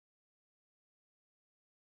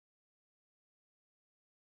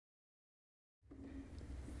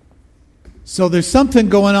So there's something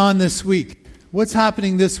going on this week. What's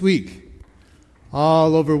happening this week?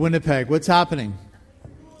 All over Winnipeg. What's happening?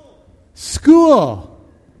 School.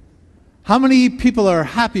 How many people are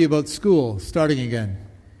happy about school starting again?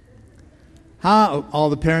 All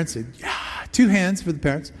the parents? Yeah, 2 hands for the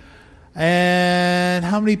parents. And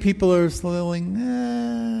how many people are slipping?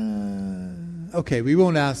 Okay, we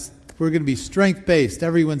won't ask. We're going to be strength-based.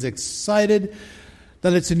 Everyone's excited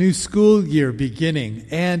that it's a new school year beginning.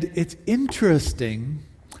 And it's interesting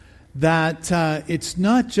that it's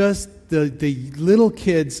not just the little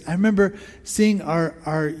kids. I remember seeing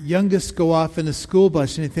our youngest go off in a school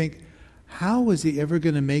bus, and I think, how was he ever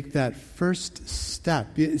going to make that first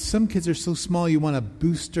step? Some kids are so small, you want a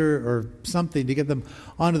booster or something to get them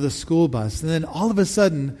onto the school bus. And then all of a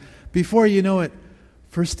sudden, before you know it,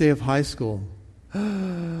 first day of high school.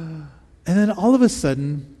 And then all of a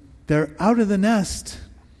sudden, they're out of the nest,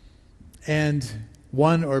 and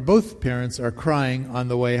one or both parents are crying on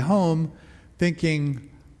the way home, thinking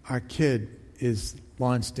our kid is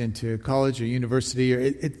launched into college or university. Or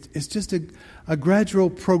it's just a gradual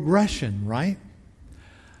progression, right?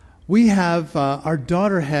 We have, our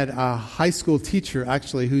daughter had a high school teacher,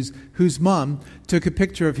 actually, whose mom took a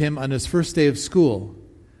picture of him on his first day of school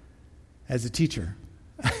as a teacher.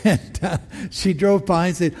 And she drove by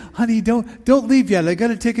and said, "Honey, don't leave yet. I got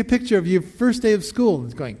to take a picture of your first day of school." And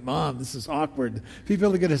it's going, "Mom, this is awkward.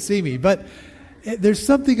 People are going to see me." But there's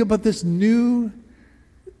something about this new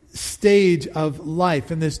stage of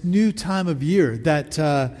life and this new time of year that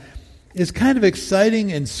is kind of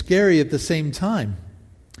exciting and scary at the same time.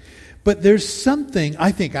 But there's something,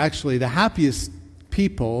 I think actually the happiest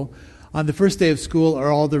people on the first day of school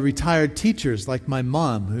are all the retired teachers like my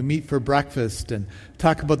mom, who meet for breakfast and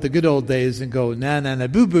talk about the good old days and go na na na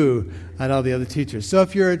boo boo at all the other teachers. So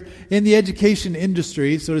if you're in the education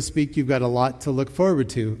industry, so to speak, you've got a lot to look forward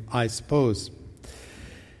to, I suppose.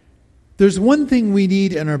 There's one thing we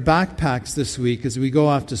need in our backpacks this week as we go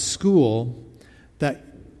off to school that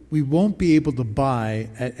we won't be able to buy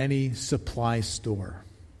at any supply store.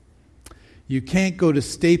 You can't go to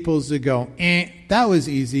Staples and go, that was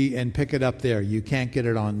easy, and pick it up there. You can't get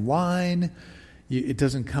it online. It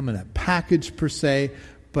doesn't come in a package per se,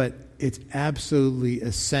 but it's absolutely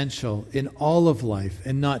essential in all of life,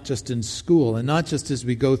 and not just in school, and not just as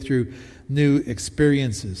we go through new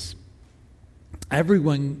experiences.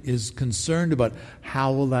 Everyone is concerned about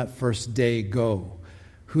how will that first day go.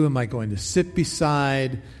 Who am I going to sit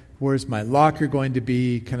beside? Where's my locker going to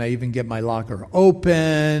be? Can I even get my locker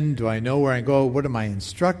open? Do I know where I go? What are my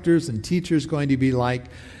instructors and teachers going to be like?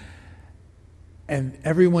 And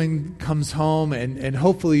everyone comes home, and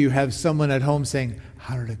hopefully you have someone at home saying,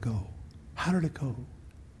 "How did it go? How did it go?"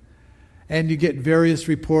 And you get various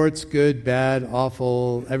reports, good, bad,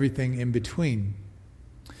 awful, everything in between.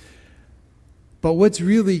 But what's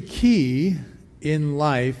really key in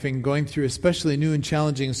life and going through especially new and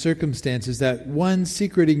challenging circumstances, that one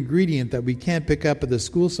secret ingredient that we can't pick up at the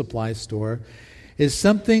school supply store is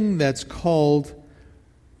something that's called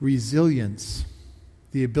resilience,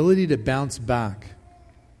 the ability to bounce back.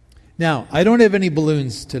 Now, I don't have any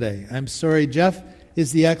balloons today. I'm sorry, Jeff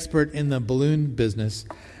is the expert in the balloon business,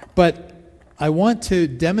 but I want to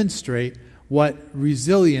demonstrate what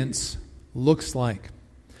resilience looks like.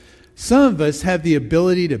 Some of us have the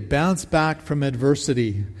ability to bounce back from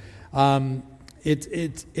adversity.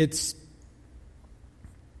 It's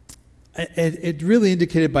really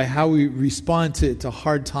indicated by how we respond to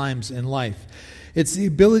hard times in life. It's the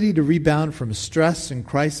ability to rebound from stress and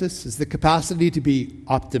crisis. It's the capacity to be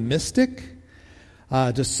optimistic,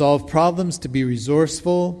 to solve problems, to be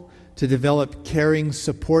resourceful, to develop caring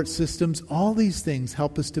support systems. All these things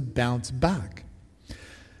help us to bounce back.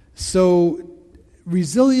 So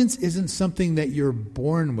resilience isn't something that you're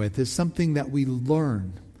born with. It's something that we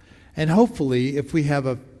learn. And hopefully, if we have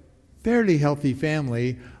a fairly healthy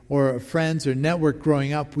family or friends or network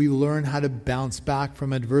growing up, we learn how to bounce back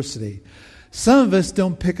from adversity. Some of us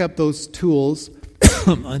don't pick up those tools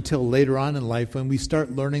until later on in life when we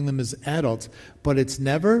start learning them as adults. But it's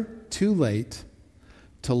never too late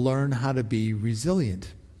to learn how to be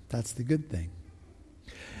resilient. That's the good thing.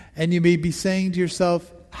 And you may be saying to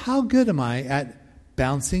yourself, how good am I at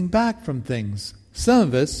bouncing back from things? Some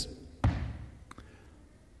of us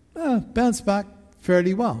bounce back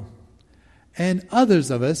fairly well. And others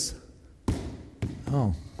of us,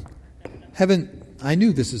 I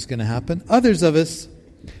knew this was going to happen. Others of us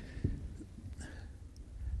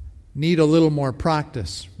need a little more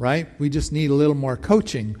practice, right? We just need a little more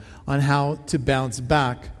coaching on how to bounce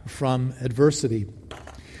back from adversity.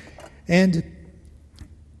 And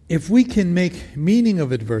if we can make meaning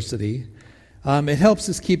of adversity, It helps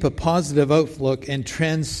us keep a positive outlook and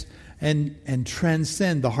transcend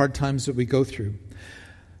the hard times that we go through.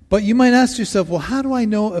 But you might ask yourself, well, how do I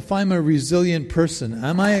know if I'm a resilient person?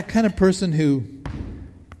 Am I a kind of person who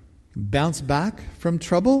bounce back from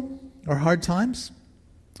trouble or hard times?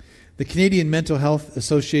 The Canadian Mental Health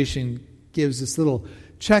Association gives this little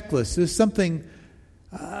checklist. There's something,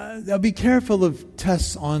 I'll be careful of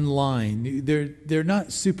tests online. They're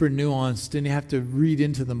not super nuanced and you have to read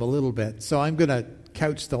into them a little bit. So I'm going to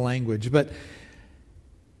couch the language. But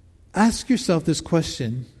ask yourself this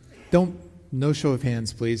question. No show of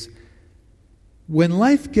hands, please. When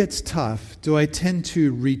life gets tough, do I tend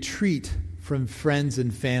to retreat from friends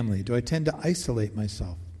and family? Do I tend to isolate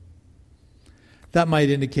myself? That might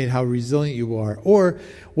indicate how resilient you are. Or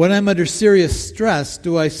when I'm under serious stress,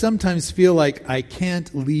 do I sometimes feel like I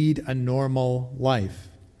can't lead a normal life?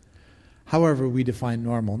 However we define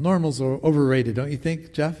normal. Normal's overrated, don't you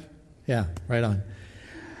think, Jeff? Yeah, right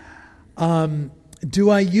on.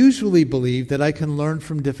 Do I usually believe that I can learn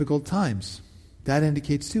from difficult times? That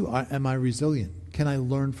indicates too, am I resilient? Can I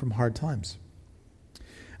learn from hard times?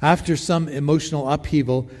 After some emotional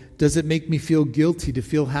upheaval, does it make me feel guilty to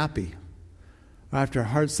feel happy?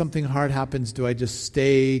 After something hard happens, do I just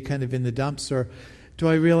stay kind of in the dumps? Or do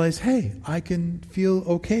I realize, hey, I can feel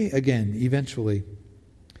okay again eventually?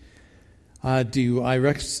 Do I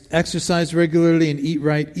exercise regularly and eat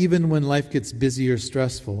right even when life gets busy or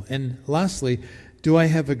stressful? And lastly, do I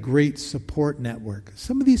have a great support network?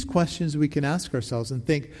 Some of these questions we can ask ourselves and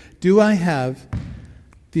think, do I have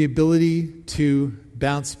the ability to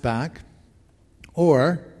bounce back?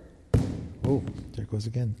 Or, there it goes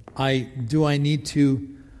again. Do I need to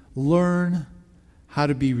learn how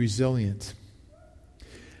to be resilient?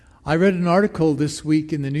 I read an article this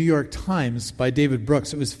week in the New York Times by David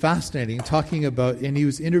Brooks. It was fascinating, talking about, and he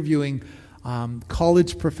was interviewing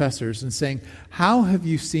college professors and saying, how have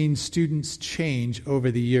you seen students change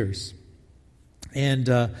over the years? And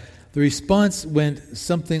the response went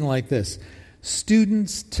something like this.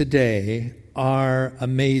 Students today are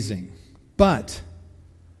amazing, but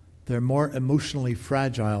they're more emotionally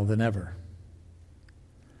fragile than ever.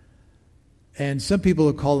 And some people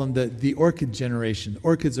will call them the orchid generation.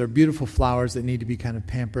 Orchids are beautiful flowers that need to be kind of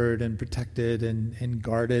pampered and protected and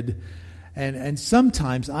guarded. And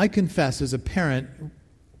sometimes, I confess as a parent,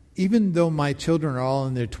 even though my children are all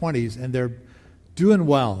in their 20s and they're doing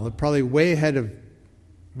well, they're probably way ahead of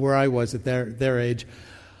where I was at their age,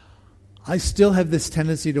 I still have this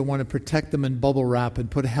tendency to want to protect them and bubble wrap and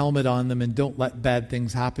put a helmet on them and don't let bad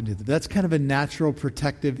things happen to them. That's kind of a natural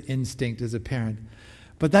protective instinct as a parent.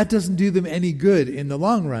 But that doesn't do them any good in the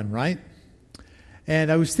long run, right?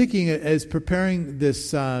 And I was thinking, as preparing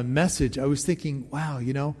this message, I was thinking,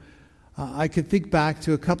 wow, I could think back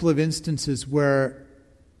to a couple of instances where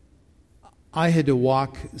I had to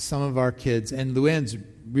walk some of our kids, and Luann's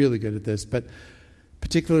really good at this, but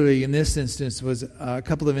particularly in this instance was a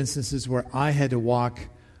couple of instances where I had to walk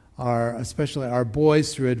especially our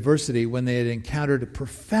boys through adversity when they had encountered a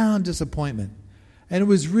profound disappointment. And it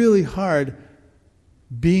was really hard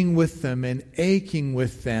being with them and aching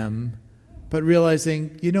with them, but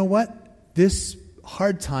realizing, you know what? This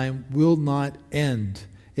hard time will not end.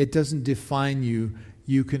 It doesn't define you.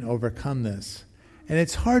 You can overcome this. And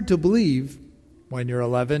it's hard to believe when you're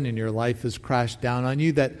 11 and your life has crashed down on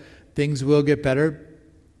you that things will get better,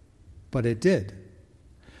 but it did.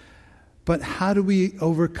 But how do we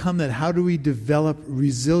overcome that? How do we develop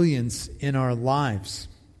resilience in our lives?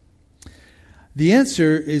 The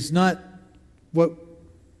answer is not what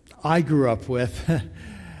I grew up with.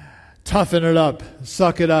 Toughen it up,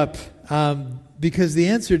 suck it up. Because the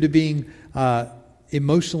answer to being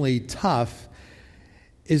emotionally tough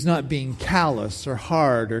is not being callous or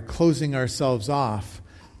hard or closing ourselves off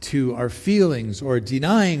to our feelings or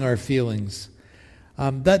denying our feelings.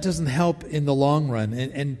 That doesn't help in the long run.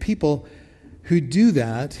 And people who do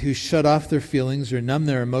that, who shut off their feelings or numb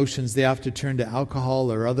their emotions, they have to turn to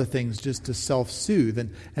alcohol or other things just to self-soothe.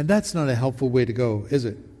 And that's not a helpful way to go, is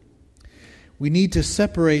it? We need to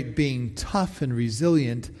separate being tough and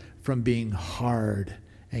resilient from being hard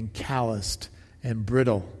and calloused and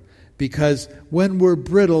brittle. Because when we're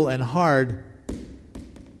brittle and hard,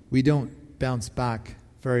 we don't bounce back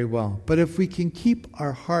very well. But if we can keep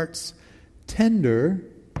our hearts tender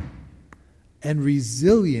and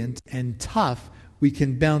resilient and tough, we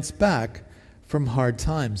can bounce back from hard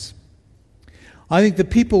times. I think the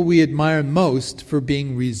people we admire most for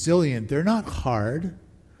being resilient, they're not hard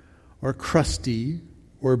or crusty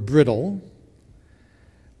or brittle,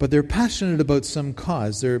 but they're passionate about some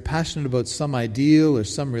cause. They're passionate about some ideal or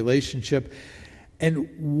some relationship, and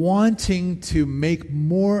wanting to make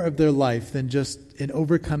more of their life than just in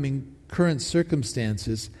overcoming current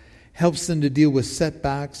circumstances helps them to deal with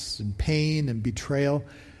setbacks and pain and betrayal.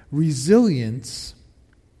 Resilience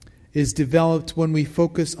is developed when we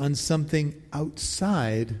focus on something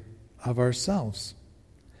outside of ourselves.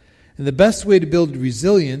 And the best way to build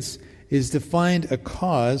resilience is to find a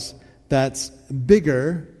cause that's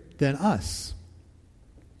bigger than us.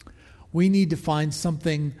 We need to find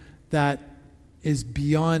something that is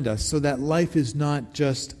beyond us so that life is not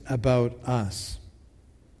just about us.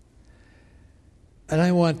 And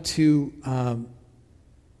I want to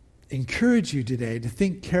encourage you today to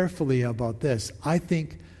think carefully about this. I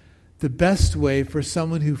think the best way for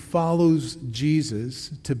someone who follows Jesus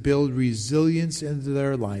to build resilience into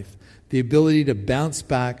their life, the ability to bounce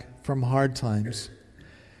back from hard times,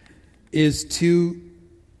 is to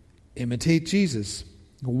imitate Jesus.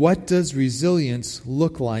 What does resilience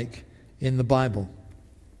look like in the Bible?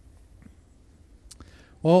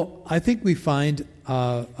 Well, I think we find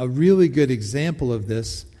a really good example of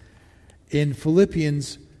this in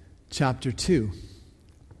Philippians chapter 2.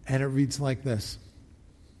 And it reads like this.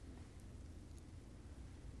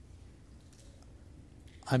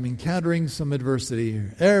 I'm encountering some adversity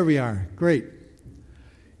here. There we are. Great.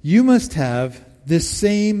 You must have this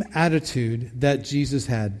same attitude that Jesus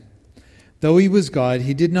had. Though he was God,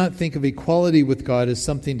 he did not think of equality with God as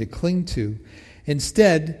something to cling to.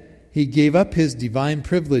 Instead, he gave up his divine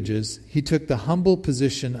privileges. He took the humble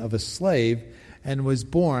position of a slave and was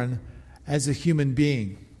born as a human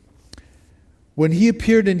being. When he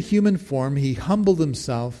appeared in human form, he humbled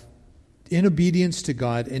himself in obedience to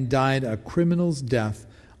God and died a criminal's death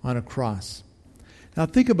on a cross. Now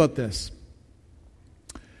think about this.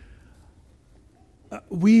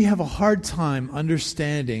 We have a hard time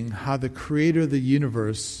understanding how the creator of the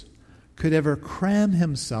universe could ever cram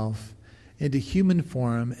himself into human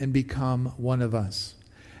form and become one of us.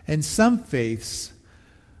 And some faiths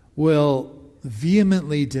will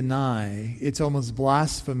vehemently deny, it's almost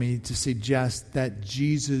blasphemy to suggest that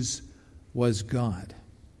Jesus was God.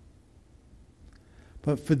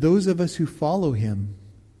 But for those of us who follow him,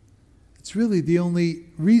 it's really the only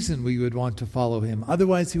reason we would want to follow him.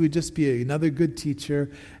 Otherwise, he would just be another good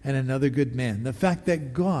teacher and another good man. The fact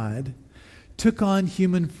that God took on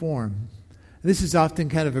human form. This is often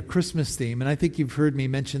kind of a Christmas theme, and I think you've heard me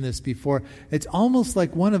mention this before. It's almost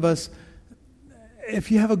like one of us,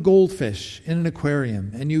 if you have a goldfish in an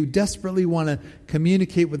aquarium and you desperately want to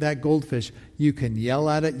communicate with that goldfish, you can yell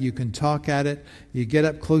at it, you can talk at it, you get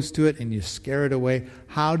up close to it and you scare it away.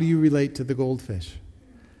 How do you relate to the goldfish?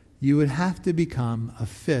 You would have to become a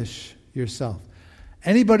fish yourself.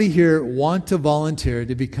 Anybody here want to volunteer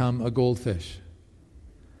to become a goldfish?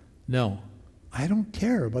 No. I don't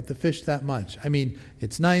care about the fish that much. I mean,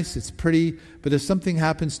 it's nice, it's pretty, but if something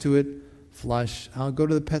happens to it, flush, I'll go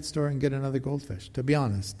to the pet store and get another goldfish. To be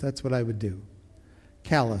honest, that's what I would do.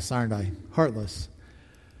 Callous, aren't I? Heartless.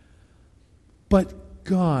 But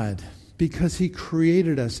God, because he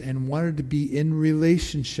created us and wanted to be in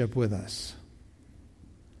relationship with us,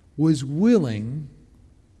 was willing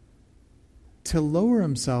to lower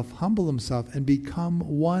himself, humble himself, and become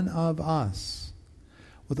one of us.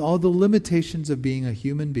 With all the limitations of being a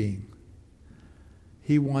human being,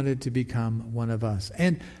 he wanted to become one of us.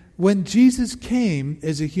 And when Jesus came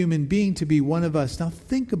as a human being to be one of us, now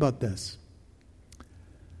think about this.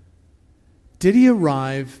 Did he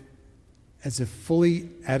arrive as a fully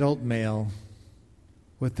adult male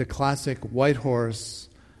with the classic white horse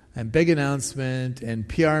and big announcement and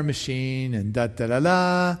PR machine and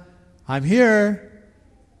da-da-da-da, I'm here?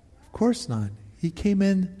 Of course not. He came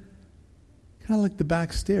in kind of like the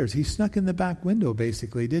back stairs. He snuck in the back window,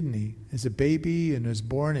 basically, didn't he? As a baby, and was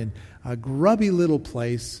born in a grubby little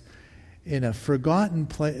place in a forgotten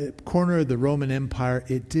corner of the Roman Empire.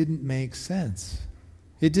 It didn't make sense.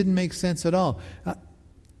 It didn't make sense at all.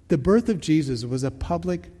 The birth of Jesus was a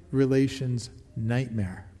public relations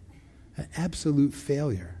nightmare, an absolute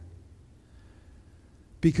failure.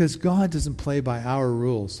 Because God doesn't play by our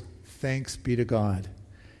rules. Thanks be to God.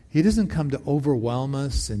 He doesn't come to overwhelm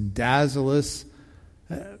us and dazzle us.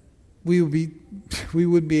 We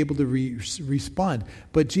wouldn't be able to respond.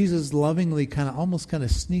 But Jesus lovingly almost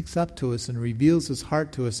sneaks up to us and reveals his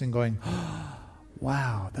heart to us and going, oh,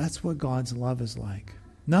 wow, that's what God's love is like.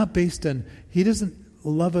 Not based on, he doesn't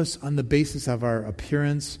love us on the basis of our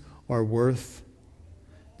appearance or worth.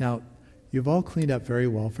 Now, you've all cleaned up very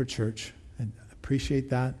well for church, and I appreciate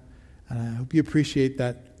that. And I hope you appreciate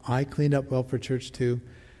that I cleaned up well for church too.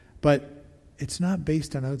 But it's not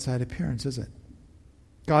based on outside appearance, is it?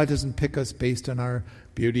 God doesn't pick us based on our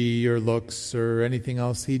beauty or looks or anything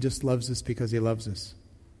else. He just loves us because he loves us.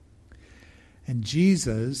 And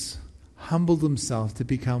Jesus humbled himself to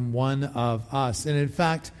become one of us. And in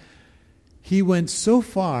fact, he went so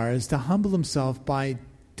far as to humble himself by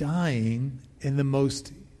dying in the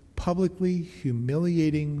most publicly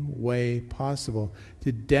humiliating way possible,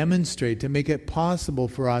 to demonstrate, to make it possible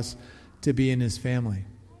for us to be in his family.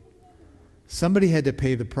 Somebody had to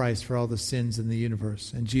pay the price for all the sins in the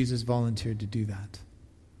universe, and Jesus volunteered to do that.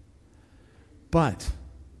 But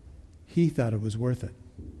he thought it was worth it.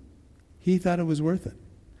 He thought it was worth it.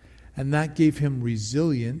 And that gave him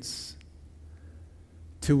resilience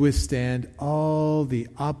to withstand all the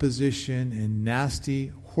opposition and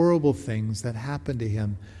nasty, horrible things that happened to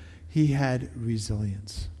him. He had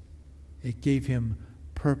resilience. It gave him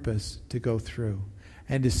purpose to go through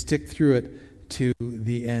and to stick through it to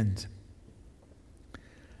the end.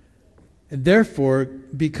 And therefore,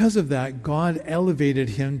 because of that, God elevated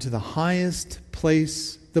him to the highest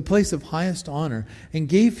place, the place of highest honor, and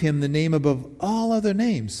gave him the name above all other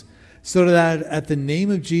names, so that at the name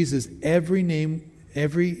of Jesus, every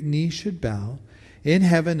knee should bow, in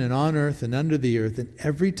heaven and on earth and under the earth, and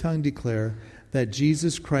every tongue declare that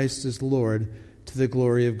Jesus Christ is Lord, to the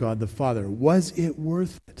glory of God the Father. Was it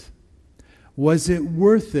worth it? Was it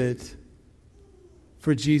worth it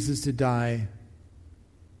for Jesus to die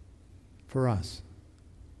for us?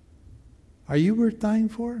 Are you worth dying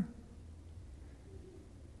for?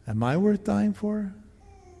 Am I worth dying for?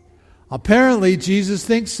 Apparently, Jesus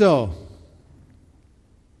thinks so.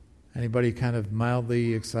 Anybody kind of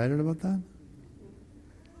mildly excited about that?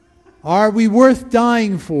 Are we worth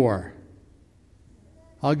dying for?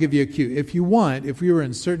 I'll give you a cue. If you want, if we were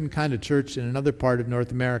in a certain kind of church in another part of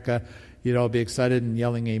North America, you'd all be excited and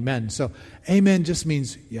yelling amen. So amen just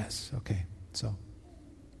means yes. Okay. So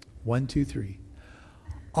 1, 2, 3.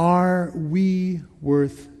 Are we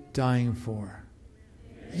worth dying for?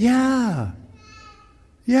 Yeah.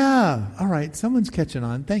 Yeah. All right. Someone's catching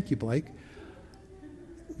on. Thank you, Blake.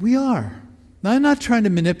 We are. Now, I'm not trying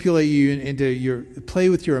to manipulate you into your play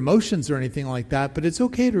with your emotions or anything like that, but it's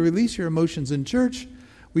okay to release your emotions in church.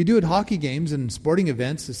 We do at hockey games and sporting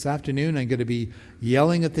events. This afternoon, I'm going to be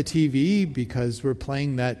yelling at the TV because we're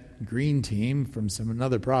playing that green team from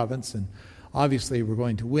another province, and obviously we're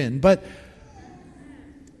going to win. But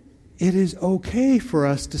it is okay for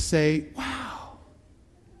us to say, wow,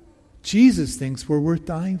 Jesus thinks we're worth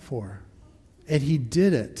dying for. And he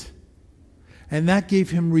did it. And that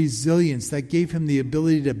gave him resilience. That gave him the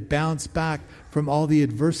ability to bounce back from all the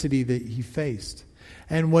adversity that he faced.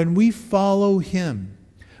 And when we follow him,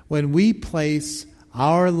 when we place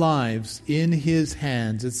our lives in his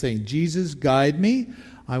hands, it's saying, Jesus, guide me.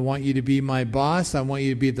 I want you to be my boss. I want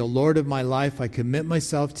you to be the Lord of my life. I commit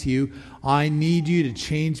myself to you. I need you to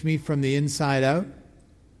change me from the inside out.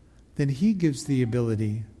 Then he gives the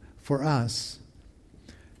ability for us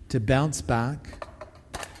to bounce back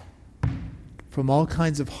from all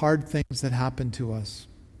kinds of hard things that happen to us.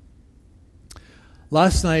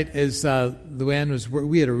 Last night, as Luann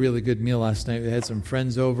we had a really good meal last night. We had some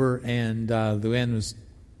friends over, and Luann was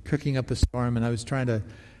cooking up a storm, and I was trying to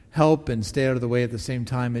help and stay out of the way at the same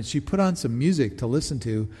time. And she put on some music to listen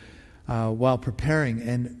to while preparing,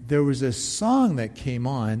 and there was a song that came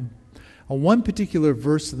on. One particular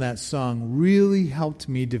verse in that song really helped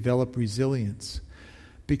me develop resilience,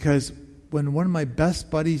 because when one of my best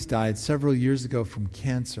buddies died several years ago from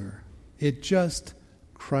cancer, it just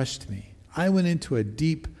crushed me. I went into a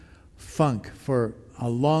deep funk for a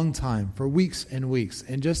long time, for weeks and weeks,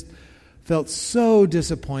 and just felt so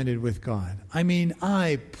disappointed with God. I mean,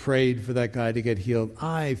 I prayed for that guy to get healed.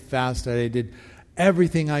 I fasted. I did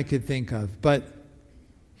everything I could think of. But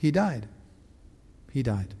he died. He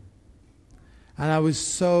died. And I was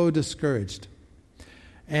so discouraged.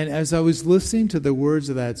 And as I was listening to the words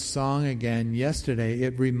of that song again yesterday,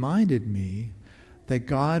 it reminded me that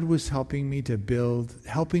God was helping to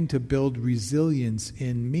build resilience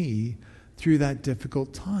in me through that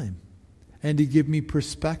difficult time, and to give me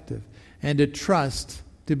perspective, and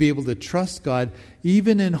to be able to trust God.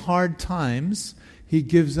 Even in hard times, he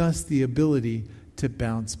gives us the ability to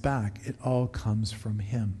bounce back. It all comes from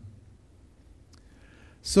him.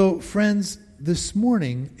 So, friends, this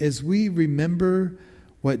morning, as we remember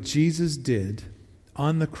what Jesus did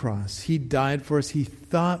on the cross, he died for us. He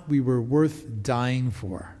thought we were worth dying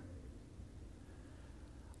for.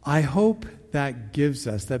 I hope that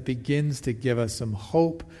begins to give us some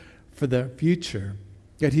hope for the future,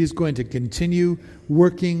 that he's going to continue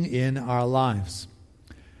working in our lives.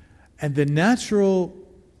 And the natural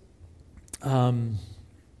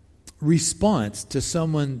response to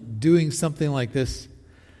someone doing something like this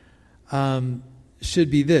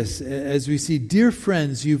should be this. As we see, dear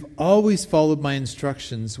friends, you've always followed my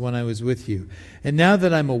instructions when I was with you. And now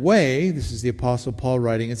that I'm away, this is the Apostle Paul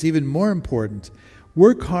writing, it's even more important.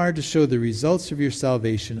 Work hard to show the results of your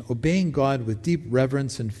salvation, obeying God with deep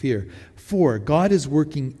reverence and fear. For God is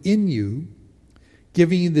working in you,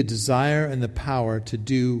 giving you the desire and the power to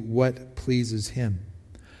do what pleases Him.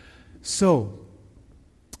 So,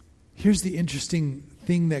 here's the interesting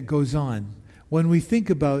thing that goes on. When we think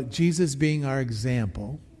about Jesus being our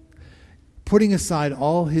example, putting aside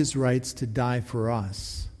all His rights to die for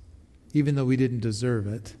us, even though we didn't deserve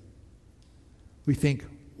it, we think,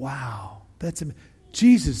 wow, that's amazing.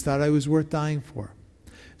 Jesus thought I was worth dying for.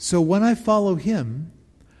 So when I follow Him,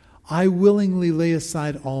 I willingly lay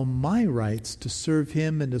aside all my rights to serve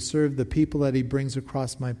Him and to serve the people that He brings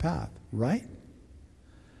across my path, right?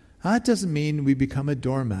 That doesn't mean we become a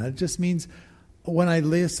doormat. It just means when I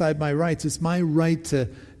lay aside my rights, it's my right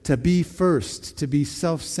to be first, to be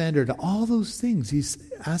self-centered, all those things He's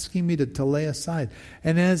asking me to lay aside.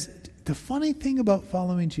 And as the funny thing about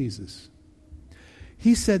following Jesus,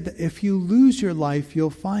 He said that if you lose your life, you'll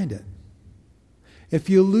find it. If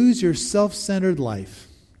you lose your self-centered life,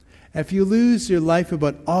 if you lose your life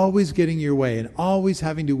about always getting your way and always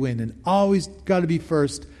having to win and always got to be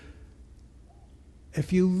first,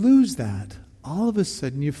 if you lose that, all of a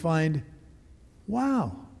sudden you find,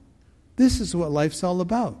 wow, this is what life's all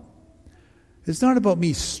about. It's not about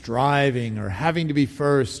me striving or having to be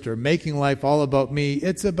first or making life all about me.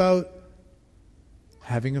 It's about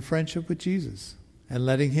having a friendship with Jesus and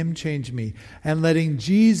letting Him change me and letting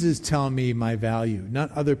Jesus tell me my value, not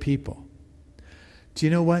other people. Do you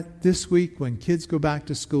know what? This week when kids go back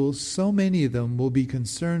to school, so many of them will be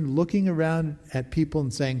concerned looking around at people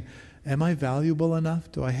and saying, am I valuable enough?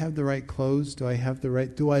 Do I have the right clothes? Do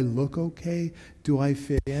I look okay? Do I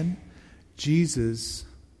fit in? Jesus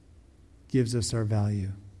gives us our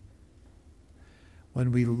value.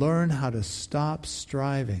 When we learn how to stop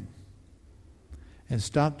striving and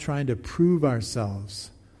stop trying to prove ourselves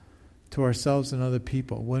to ourselves and other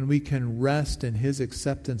people, when we can rest in His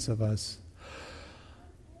acceptance of us,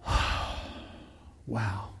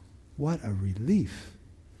 wow, what a relief.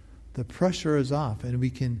 The pressure is off and we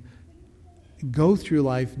can go through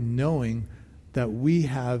life knowing that we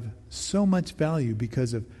have so much value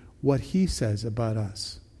because of what He says about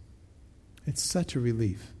us. It's such a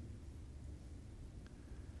relief.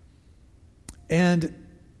 And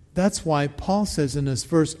that's why Paul says in this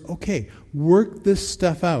verse, okay, work this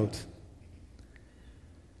stuff out.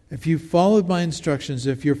 If you followed my instructions,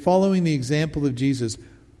 if you're following the example of Jesus,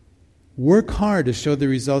 work hard to show the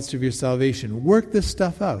results of your salvation. Work this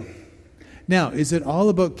stuff out. Now, is it all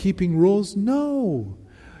about keeping rules? No.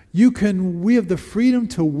 We have the freedom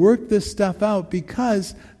to work this stuff out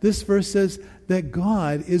because this verse says that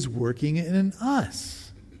God is working in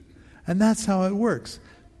us. And that's how it works.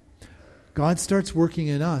 God starts working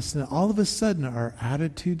in us, and all of a sudden our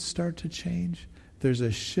attitudes start to change. There's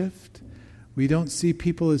a shift. We don't see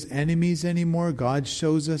people as enemies anymore. God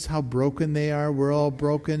shows us how broken they are. We're all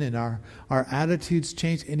broken, and our attitudes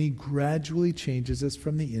change, and He gradually changes us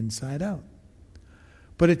from the inside out.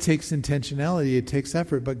 But it takes intentionality, it takes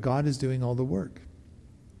effort, but God is doing all the work.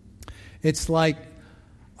 It's like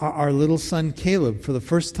our little son Caleb. For the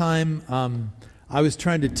first time, I was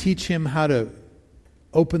trying to teach him how to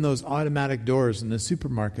open those automatic doors in the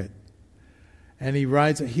supermarket. And he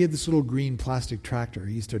had this little green plastic tractor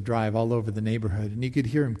he used to drive all over the neighborhood, and you could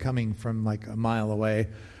hear him coming from like a mile away.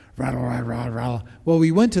 Rattle, rattle, rattle, rattle. Well,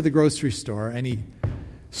 we went to the grocery store, and he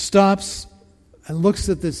stops and looks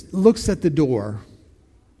at the door,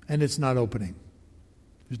 and it's not opening.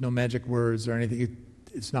 There's no magic words or anything.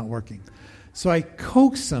 It's not working. So I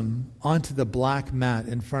coax him onto the black mat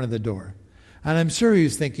in front of the door. And I'm sure he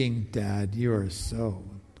was thinking, Dad, you are so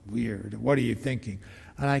weird. What are you thinking?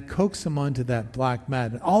 And I coax him onto that black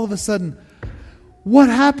mat. And all of a sudden, what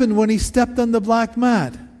happened when he stepped on the black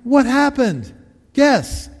mat? What happened?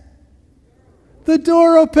 Guess. The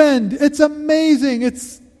door opened. It's amazing.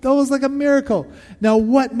 That was like a miracle. Now,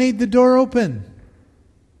 what made the door open?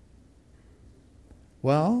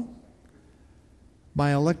 Well,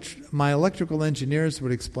 my electrical engineers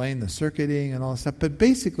would explain the circuiting and all that stuff, but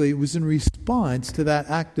basically it was in response to that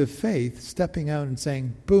act of faith, stepping out and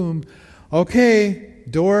saying, boom, okay,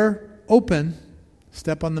 door open,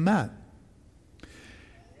 step on the mat.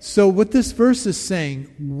 So what this verse is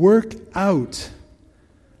saying, work out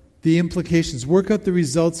the implications, work out the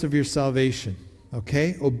results of your salvation,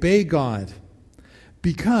 okay? Obey God,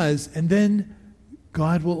 and then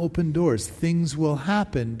God will open doors. Things will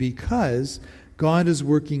happen because God is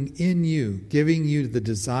working in you, giving you the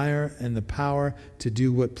desire and the power to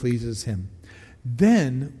do what pleases Him.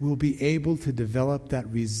 Then we'll be able to develop that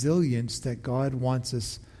resilience that God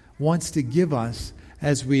wants to give us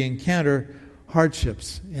as we encounter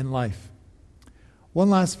hardships in life. One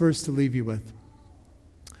last verse to leave you with.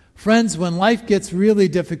 Friends, when life gets really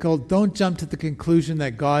difficult, don't jump to the conclusion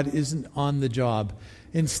that God isn't on the job.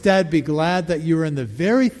 Instead, be glad that you are in the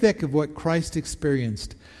very thick of what Christ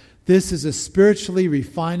experienced. This is a spiritually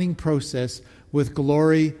refining process with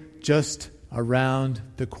glory just around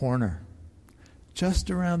the corner.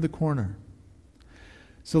 Just around the corner.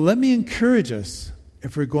 So let me encourage us,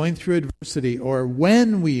 if we're going through adversity, or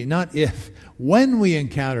when we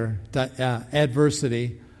encounter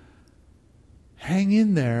adversity, hang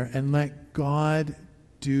in there and let God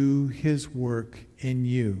do His work in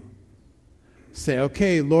you. Say,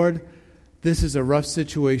 okay, Lord, this is a rough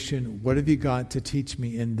situation. What have you got to teach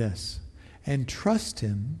me in this? And trust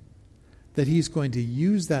Him that He's going to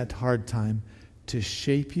use that hard time to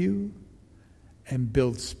shape you and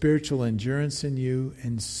build spiritual endurance in you,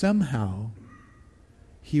 and somehow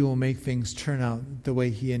He will make things turn out the way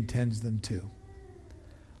He intends them to.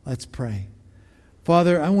 Let's pray.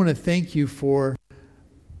 Father, I want to thank You for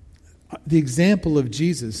the example of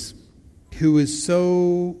Jesus, who is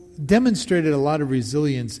so demonstrated a lot of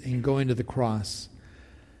resilience in going to the cross,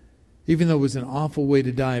 even though it was an awful way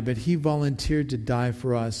to die, but He volunteered to die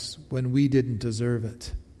for us when we didn't deserve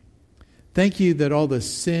it. Thank You that all the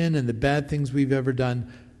sin and the bad things we've ever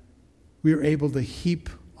done, we were able to heap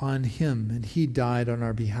on Him, and He died on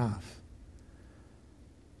our behalf.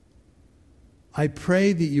 I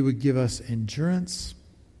pray that You would give us endurance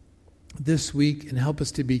this week and help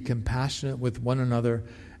us to be compassionate with one another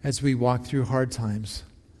as we walk through hard times.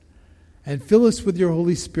 And fill us with Your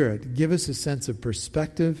Holy Spirit. Give us a sense of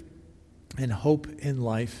perspective and hope in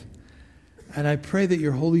life. And I pray that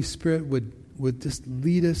Your Holy Spirit would just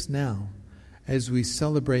lead us now as we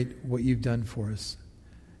celebrate what You've done for us.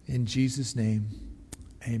 In Jesus' name,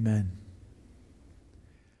 amen.